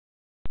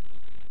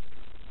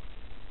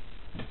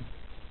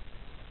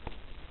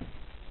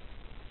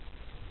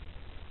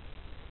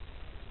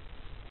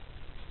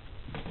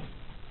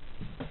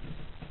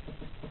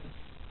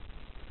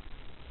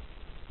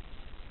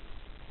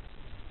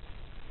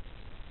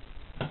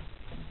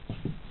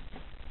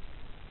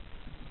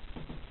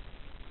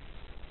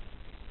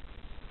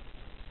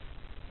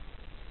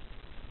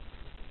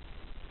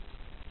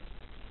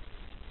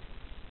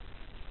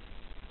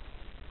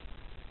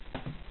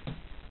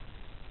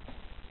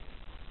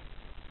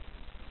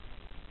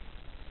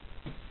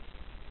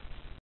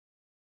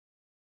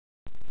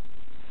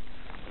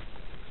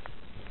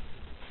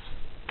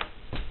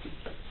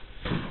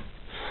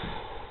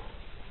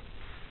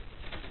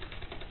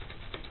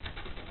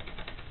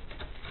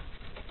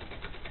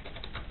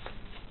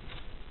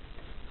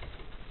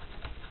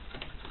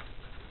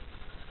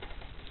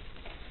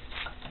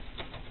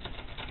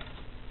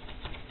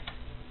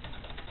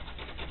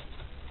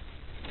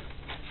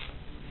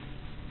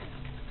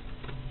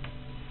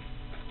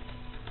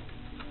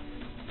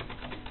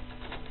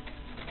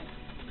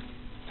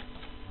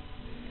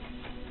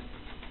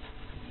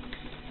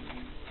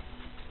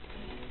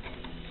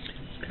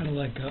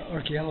like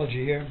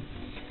archaeology here.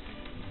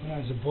 When I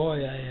was a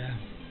boy, I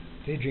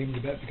daydreamed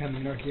about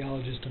becoming an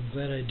archaeologist. I'm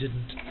glad I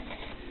didn't.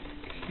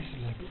 This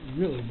is like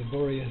really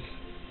laborious,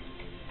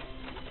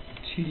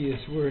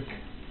 tedious work.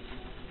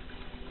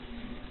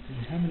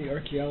 And how many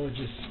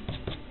archaeologists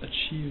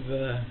achieve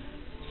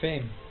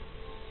fame?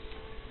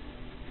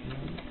 You know,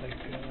 like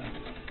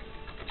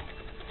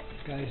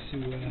guys who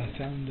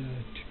found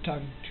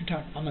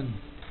Tutankhamun.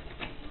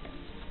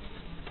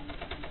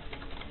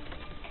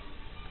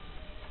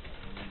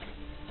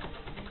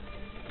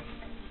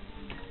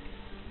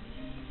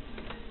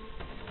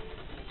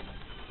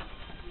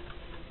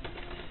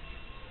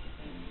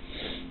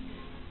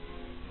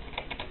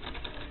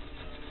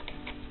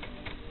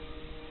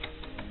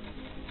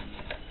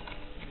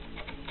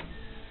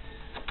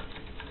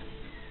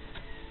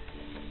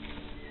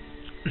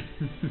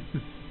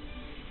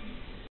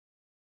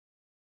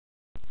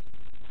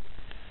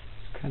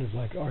 It's kind of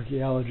like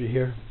archaeology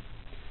here,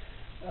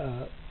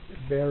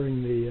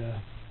 bearing the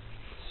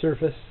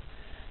surface.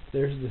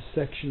 There's the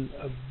section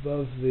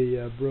above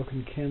the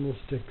broken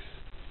candlesticks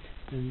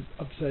and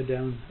upside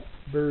down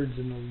birds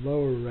in the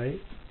lower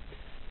right.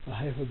 A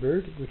Haifa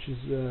bird, which has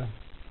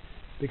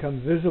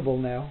become visible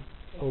now,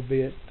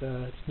 albeit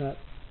it's not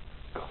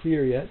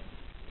clear yet.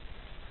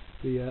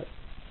 The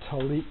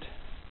talit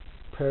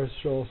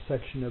parasol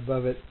section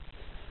above it,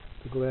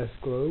 the glass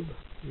globe,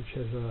 which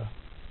has a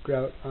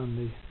grout on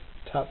the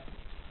top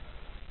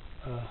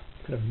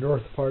kind of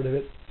north part of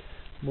it.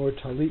 More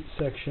talit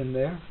section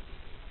there.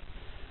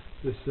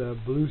 This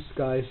blue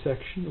sky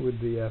section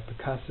with the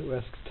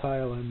Picasso-esque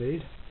tile I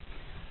made,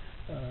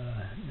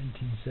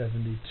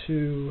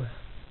 1972.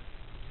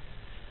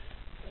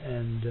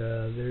 And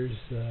there's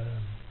the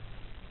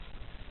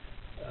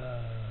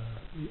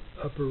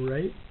upper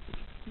right,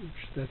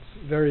 which that's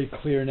very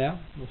clear now.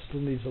 It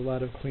still needs a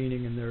lot of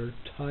cleaning, and there are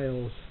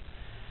tiles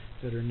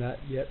that are not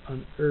yet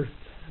unearthed,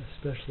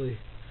 especially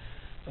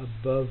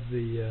above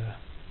the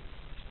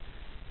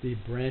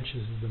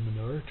branches of the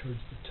menorah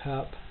towards the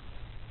top.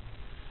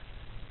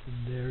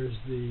 And there's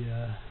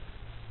the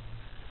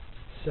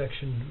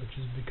section which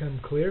has become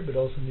clear but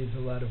also needs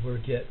a lot of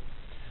work yet.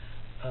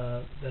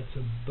 That's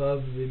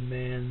above the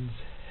man's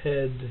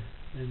head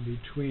and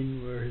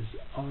between where his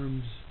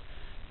arms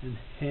and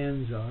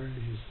hands are.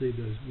 As you see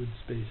those wood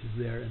spaces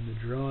there in the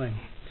drawing.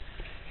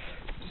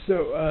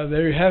 So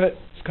there you have it.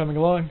 It's coming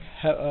along.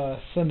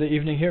 Sunday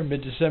evening here,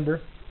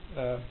 mid-December.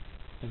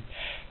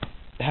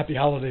 Happy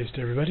holidays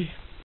to everybody.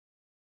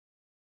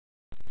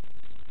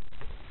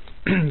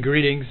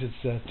 Greetings.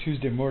 It's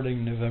Tuesday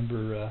morning,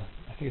 November,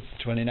 I think it's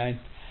the 29th.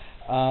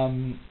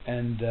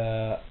 And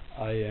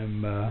I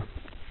am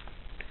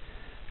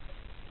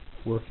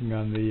working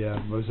on the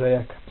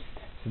mosaic.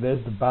 So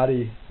there's the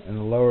body in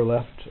the lower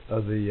left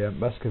of the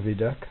Muscovy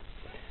duck.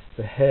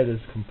 The head is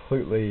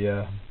completely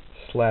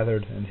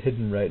slathered and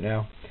hidden right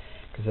now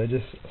because I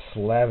just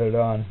slathered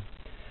on.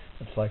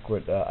 It's like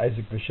what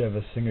Isaac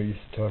Bashevis, singer, used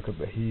to talk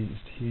about. He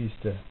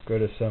used to go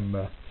to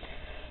some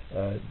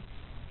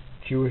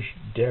Jewish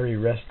dairy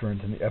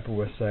restaurant in the Upper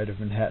West Side of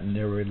Manhattan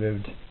near where he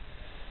lived,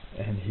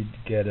 and he'd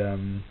get I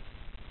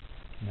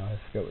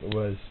forget what it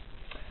was.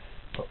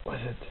 What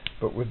was it?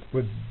 But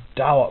with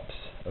dollops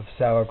of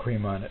sour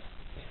cream on it.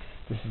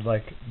 This is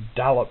like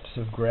dollops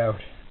of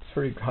grout. It's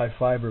very high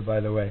fiber,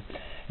 by the way.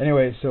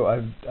 Anyway, so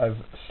I've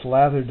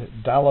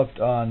slathered, dolloped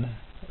on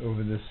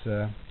over this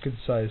good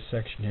sized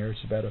section here.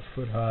 It's about a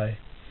foot high,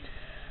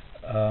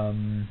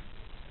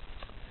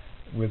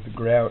 with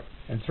grout.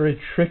 And it's very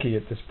tricky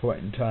at this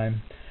point in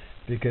time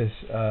because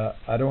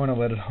I don't want to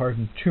let it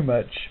harden too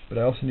much, but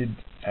I also need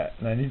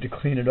to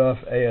clean it off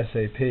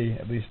ASAP,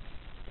 at least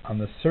on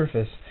the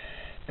surface,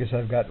 because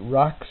I've got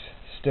rocks,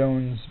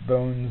 stones,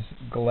 bones,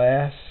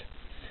 glass,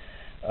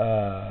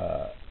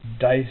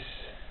 dice,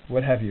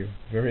 what have you,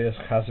 various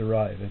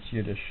chazarai, that's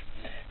Yiddish,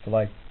 for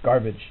like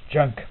garbage,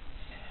 junk.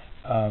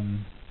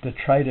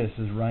 Detritus,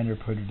 as Reiner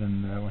put it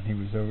in when he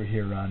was over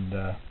here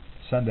on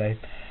Sunday.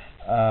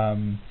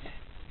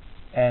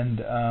 And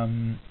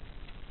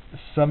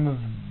some of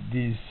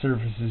these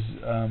surfaces,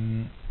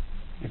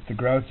 if the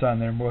grout's on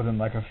there more than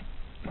like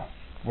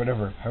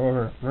however,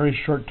 very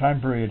short time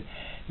period,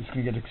 it's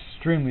going to get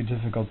extremely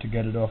difficult to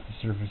get it off the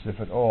surface, if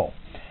at all.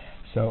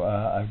 So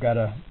I've got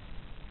to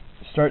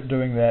start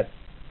doing that,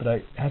 but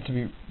I have to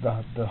be,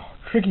 the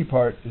tricky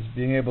part is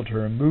being able to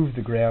remove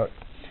the grout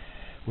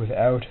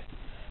without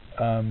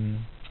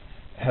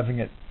having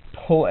it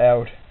pull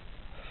out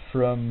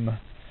from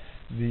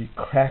the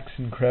cracks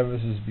and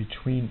crevices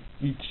between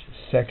each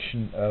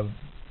section of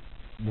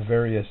the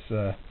various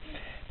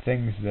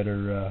things that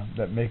are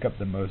that make up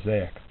the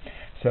mosaic.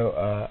 So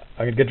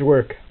I'm gonna get to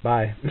work.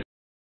 Bye.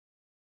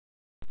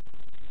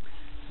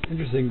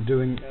 Interesting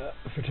doing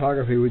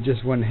photography with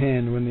just one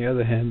hand when the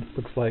other hand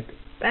looks like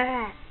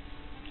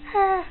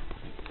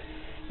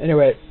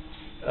Anyway,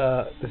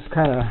 this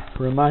kind of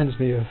reminds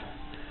me of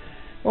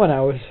when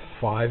I was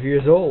 5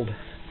 years old,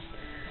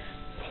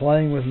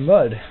 playing with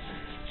mud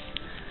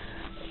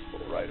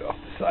right off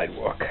the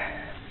sidewalk.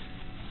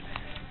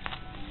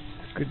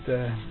 Good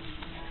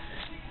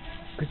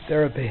Good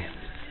therapy.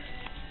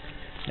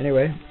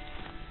 Anyway,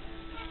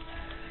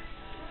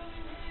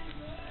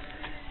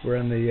 we're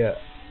on the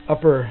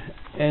upper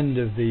end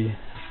of the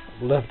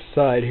left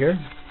side here,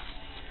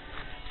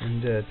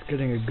 and it's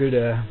getting a good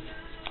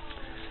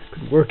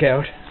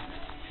workout.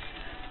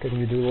 Getting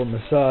to do a little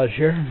massage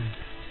here.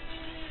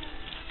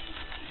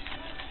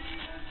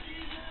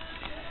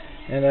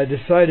 And I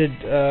decided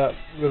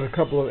with a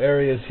couple of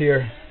areas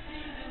here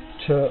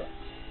to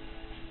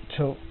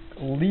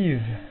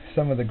leave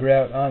some of the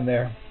grout on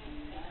there,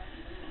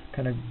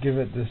 kind of give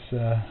it this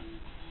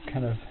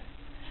kind of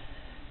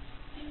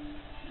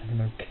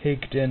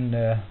caked in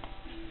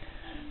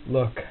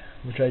look,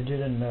 which I did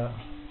in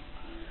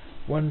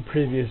one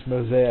previous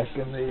mosaic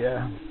in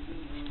the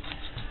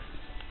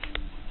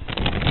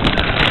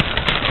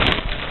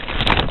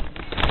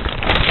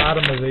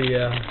bottom of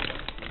the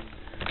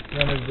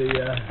one of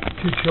the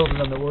two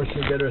children on the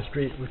Warsaw Ghetto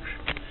Street, which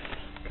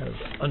kind of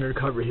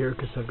undercover here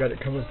because I've got it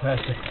covered with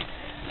plastic.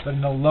 But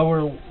in the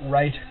lower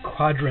right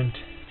quadrant,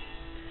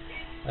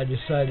 I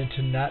decided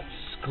to not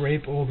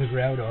scrape all the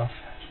grout off,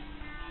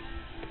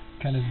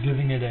 kind of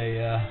giving it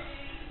a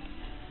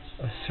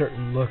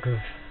certain look of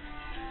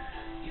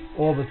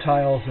all the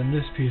tiles in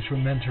this piece were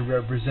meant to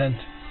represent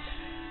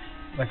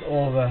like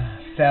all the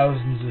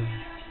thousands of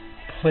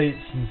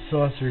plates and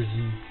saucers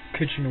and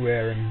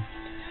kitchenware and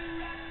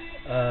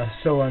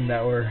so on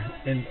that were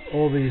in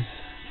all these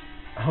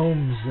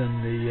homes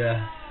in the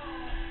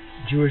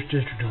Jewish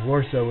district of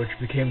Warsaw, which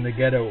became the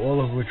ghetto, all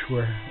of which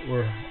were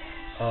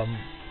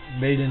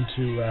made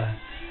into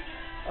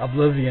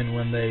oblivion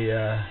when they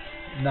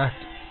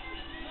knocked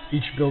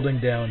each building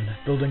down,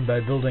 building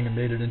by building, and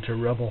made it into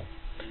rubble.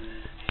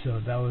 So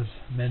that was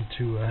meant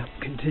to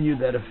continue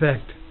that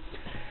effect.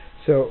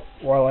 So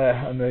while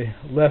on the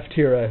left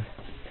here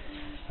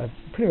I've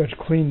pretty much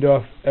cleaned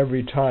off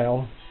every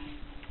tile,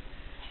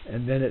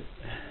 and then it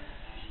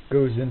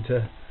goes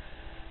into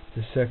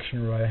the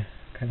section where I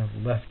kind of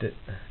left it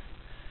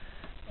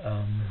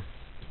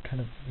kind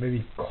of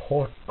maybe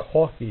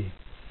caulky,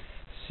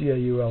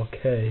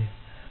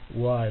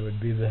 C-A-U-L-K-Y would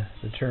be the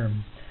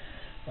term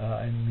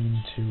I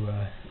mean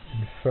to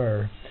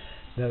infer.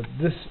 Now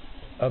this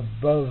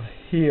above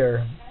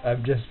here,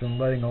 I've just been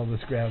letting all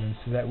this grout in,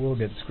 so that will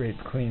get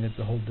scraped clean. It's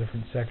a whole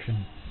different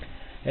section.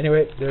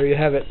 Anyway, there you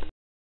have it.